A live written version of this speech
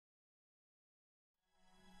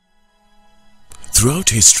Throughout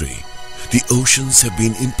history, the oceans have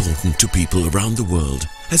been important to people around the world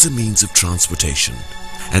as a means of transportation,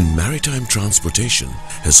 and maritime transportation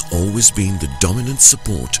has always been the dominant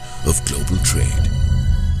support of global trade.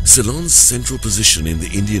 Ceylon's central position in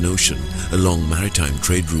the Indian Ocean along maritime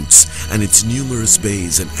trade routes and its numerous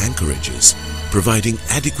bays and anchorages, providing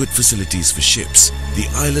adequate facilities for ships, the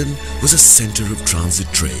island was a center of transit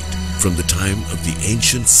trade from the time of the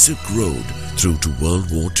ancient Silk Road through to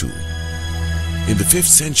World War II. In the 5th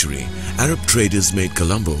century, Arab traders made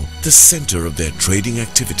Colombo the center of their trading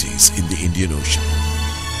activities in the Indian Ocean.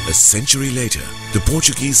 A century later, the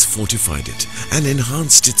Portuguese fortified it and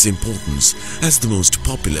enhanced its importance as the most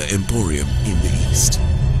popular emporium in the East.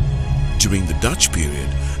 During the Dutch period,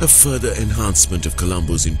 a further enhancement of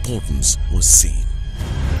Colombo's importance was seen.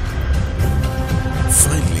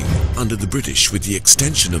 Finally, under the British, with the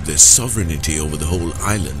extension of their sovereignty over the whole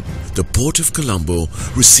island, the port of Colombo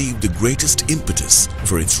received the greatest impetus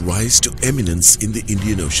for its rise to eminence in the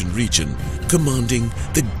Indian Ocean region, commanding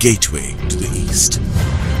the gateway to the East.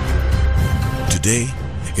 Today,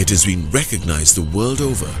 it has been recognized the world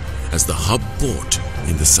over as the hub port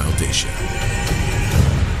in the South Asia.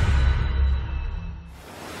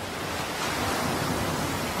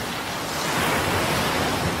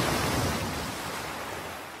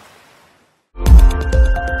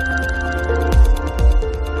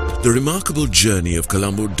 The remarkable journey of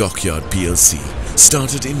Colombo Dockyard PLC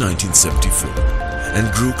started in 1974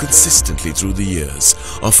 and grew consistently through the years,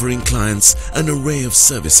 offering clients an array of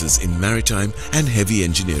services in maritime and heavy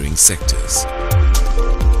engineering sectors.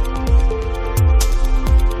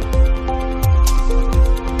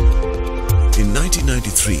 In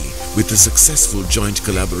 1993, with the successful joint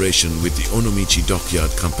collaboration with the Onomichi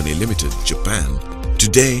Dockyard Company Limited, Japan,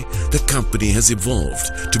 today, the company has evolved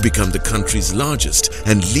to become the country's largest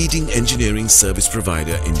and leading engineering service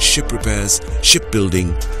provider in ship repairs,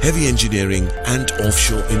 shipbuilding, heavy engineering and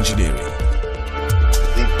offshore engineering.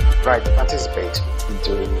 We try to participate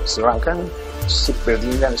into Sri Lankan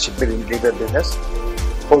shipbuilding and shipbuilding related business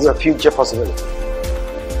for the future possibility.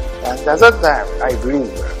 And at that time, I believe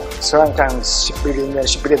Sri Lankan shipbuilding and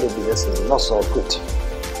shipbuilding business is not so good.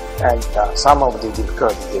 And some of the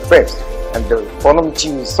difficulties they faced. And the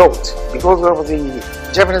Onomichi thought, because of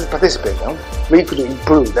the Japanese participation, we could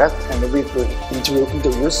improve that and we could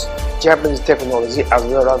introduce Japanese technology as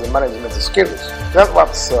well as management skills. That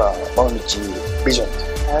was Onomichi vision.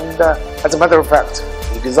 And as a matter of fact,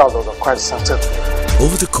 the result was quite successful.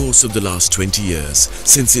 Over the course of the last 20 years,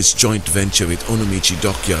 since its joint venture with Onomichi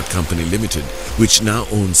Dockyard Company Limited, which now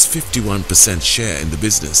owns 51% share in the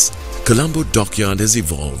business, Colombo Dockyard has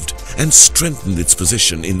evolved and strengthened its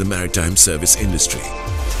position in the maritime service industry,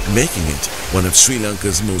 making it one of Sri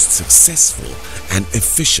Lanka's most successful and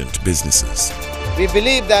efficient businesses. We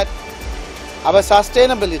believe that our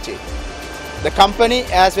sustainability, the company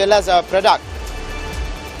as well as our product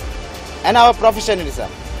and our professionalism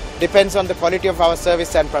depends on the quality of our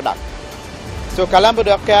service and product. So Colombo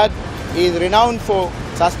Dockyard is renowned for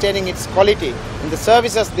sustaining its quality in the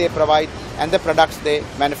services they provide and the products they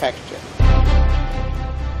manufacture.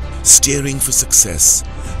 Steering for success,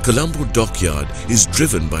 Colombo Dockyard is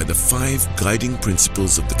driven by the 5 guiding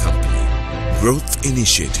principles of the company: growth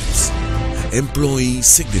initiatives, employee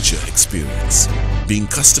signature experience, being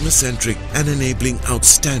customer-centric and enabling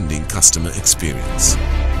outstanding customer experience,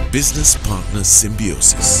 business partner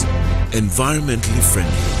symbiosis, environmentally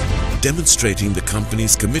friendly, demonstrating the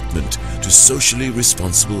company's commitment to socially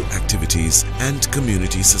responsible activities and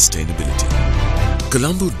community sustainability.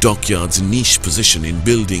 Colombo Dockyard's niche position in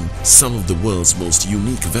building some of the world's most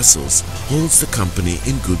unique vessels holds the company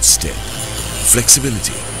in good stead.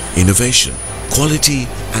 Flexibility, innovation, quality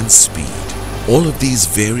and speed. All of these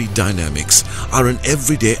varied dynamics are an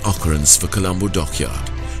everyday occurrence for Colombo Dockyard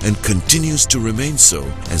and continues to remain so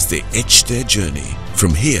as they etch their journey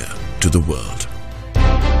from here to the world.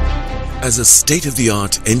 As a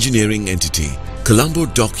state-of-the-art engineering entity, Colombo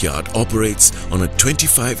Dockyard operates on a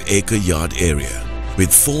 25-acre yard area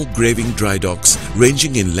with 4 graving dry docks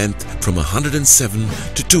ranging in length from 107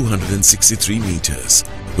 to 263 meters,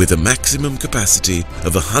 with a maximum capacity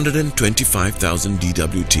of 125,000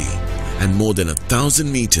 DWT and more than 1,000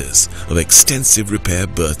 meters of extensive repair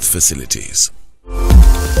berth facilities.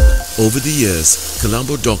 Over the years,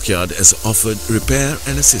 Colombo Dockyard has offered repair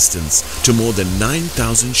and assistance to more than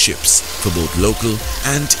 9,000 ships for both local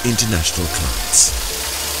and international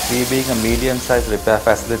clients. We being a medium-sized repair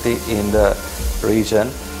facility in the region,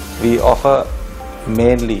 we offer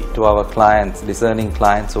mainly to our clients, discerning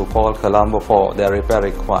clients who call Colombo for their repair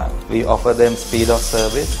requirements. We offer them speed of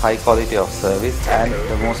service, high quality of service, and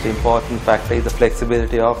the most important factor is the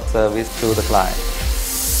flexibility of service to the client.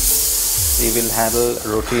 We will handle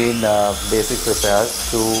routine basic repairs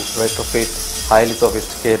to retrofit highly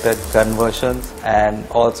sophisticated conversions and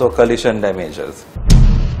also collision damages.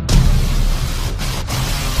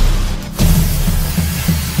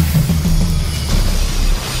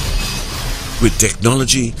 With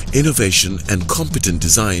technology, innovation and competent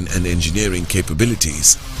design and engineering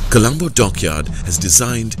capabilities, Colombo Dockyard has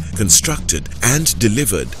designed, constructed and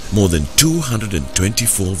delivered more than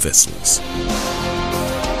 224 vessels.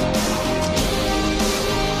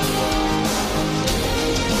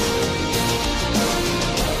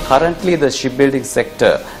 Currently, the shipbuilding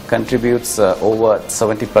sector contributes over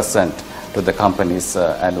 70% to the company's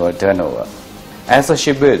annual turnover. As a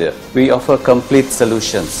shipbuilder, we offer complete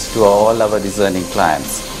solutions to all our discerning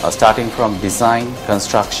clients, starting from design,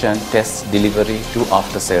 construction, test, delivery to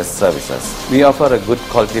after-sales services. We offer a good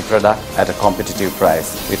quality product at a competitive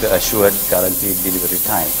price with an assured guaranteed delivery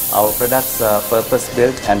time. Our products are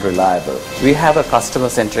purpose-built and reliable. We have a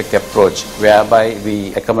customer-centric approach whereby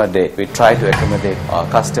we try to accommodate our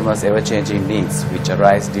customers' ever-changing needs which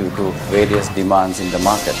arise due to various demands in the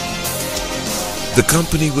market. The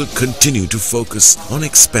company will continue to focus on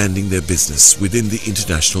expanding their business within the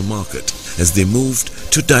international market as they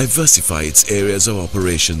moved to diversify its areas of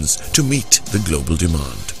operations to meet the global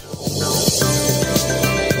demand.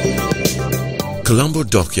 Colombo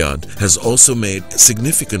Dockyard has also made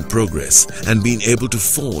significant progress and been able to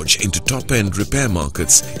forge into top-end repair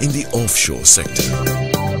markets in the offshore sector.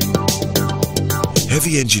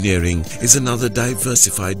 Heavy engineering is another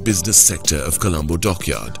diversified business sector of Colombo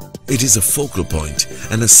Dockyard. It is a focal point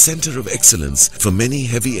and a center of excellence for many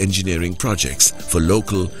heavy engineering projects for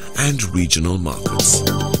local and regional markets.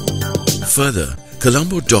 Further,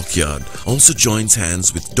 Colombo Dockyard also joins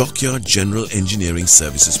hands with Dockyard General Engineering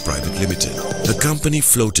Services Private Limited, a company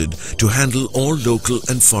floated to handle all local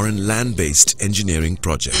and foreign land-based engineering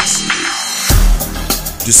projects.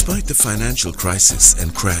 Despite the financial crisis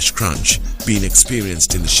and crash crunch being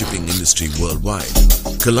experienced in the shipping industry worldwide,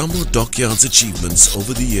 Colombo Dockyard's achievements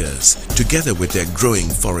over the years, together with their growing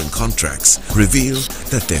foreign contracts, reveal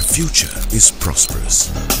that their future is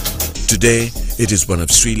prosperous. Today, it is one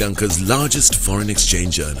of Sri Lanka's largest foreign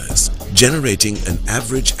exchange earners, generating an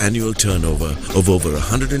average annual turnover of over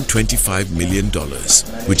 $125 million,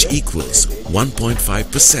 which equals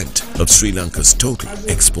 1.5% of Sri Lanka's total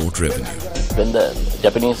export revenue. When the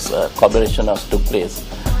Japanese collaboration took place,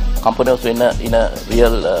 company was in a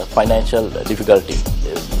real financial difficulty.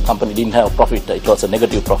 The company didn't have profit, it was a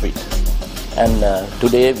negative profit. And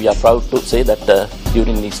today we are proud to say that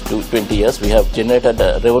during these 20 years we have generated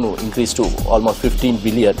a revenue increase to almost 15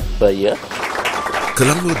 billion per year.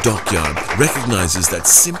 Colombo Dockyard recognizes that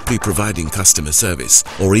simply providing customer service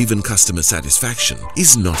or even customer satisfaction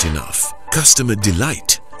is not enough. Customer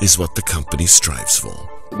delight is what the company strives for.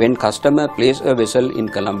 When customer place a vessel in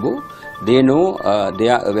Colombo, they know, they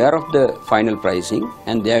are aware of the final pricing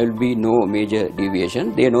and there will be no major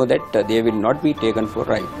deviation. They know that they will not be taken for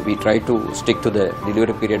ride. We try to stick to the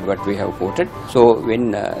delivery period what we have quoted. So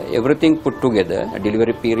when everything put together,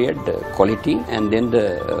 delivery period, quality and then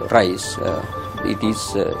the price, it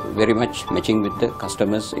is very much matching with the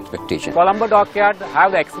customer's expectation. Colombo Dockyard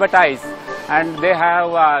have the expertise and they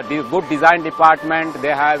have a good design department, they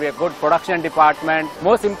have a good production department.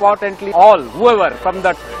 Most importantly, whoever from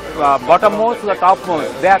the bottommost to the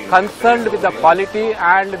topmost, they are concerned with the quality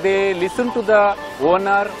and they listen to the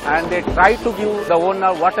owner and they try to give the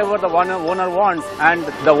owner whatever the owner wants. And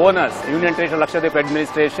the owners, Union Territory Lakshadweep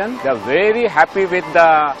Administration, they are very happy with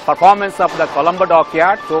the performance of the Colombo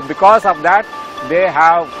Dockyard. So because of that, they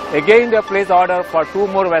have again they placed order for 2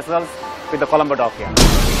 more vessels with the Colombo Dockyard.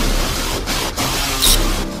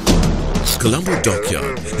 Colombo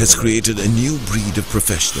Dockyard has created a new breed of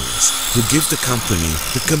professionals who give the company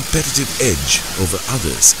the competitive edge over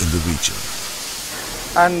others in the region.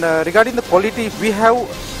 And regarding the quality, we have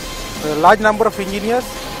a large number of engineers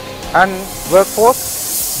and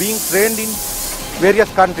workforce being trained in various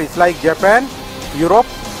countries like Japan, Europe,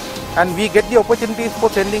 and we get the opportunities for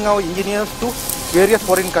sending our engineers to various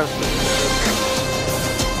foreign countries.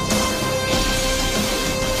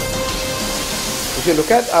 If you look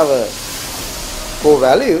at our core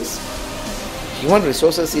values, human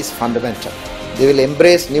resources is fundamental. They will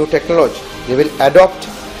embrace new technology, they will adopt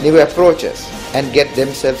new approaches and get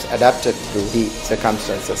themselves adapted to the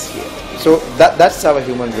circumstances here. So that's our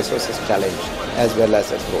human resources challenge as well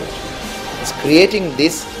as approach. It's creating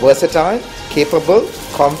this versatile, capable,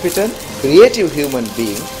 competent creative human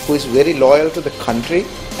being who is very loyal to the country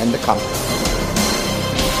and the company.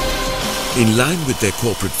 In line with their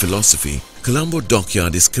corporate philosophy, Colombo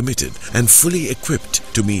Dockyard is committed and fully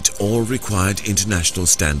equipped to meet all required international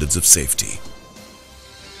standards of safety.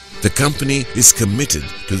 The company is committed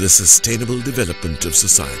to the sustainable development of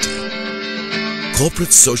society.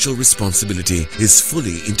 Corporate social responsibility is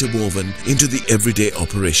fully interwoven into the everyday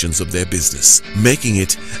operations of their business, making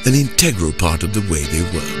it an integral part of the way they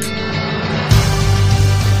work.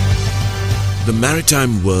 The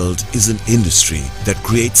maritime world is an industry that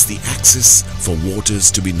creates the access for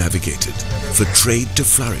waters to be navigated, for trade to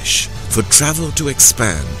flourish, for travel to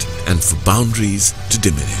expand, and for boundaries to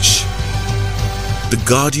diminish. The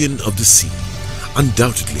guardian of the sea,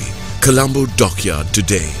 undoubtedly, Colombo Dockyard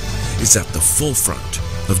today is at the forefront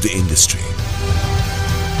of the industry.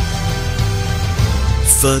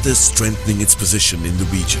 Further strengthening its position in the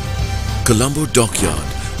region, Colombo Dockyard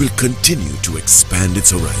will continue to expand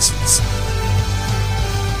its horizons,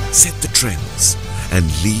 set the trends and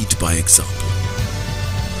lead by example,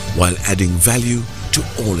 while adding value to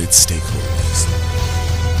all its stakeholders,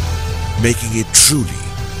 making it truly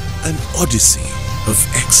an odyssey of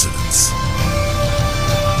excellence.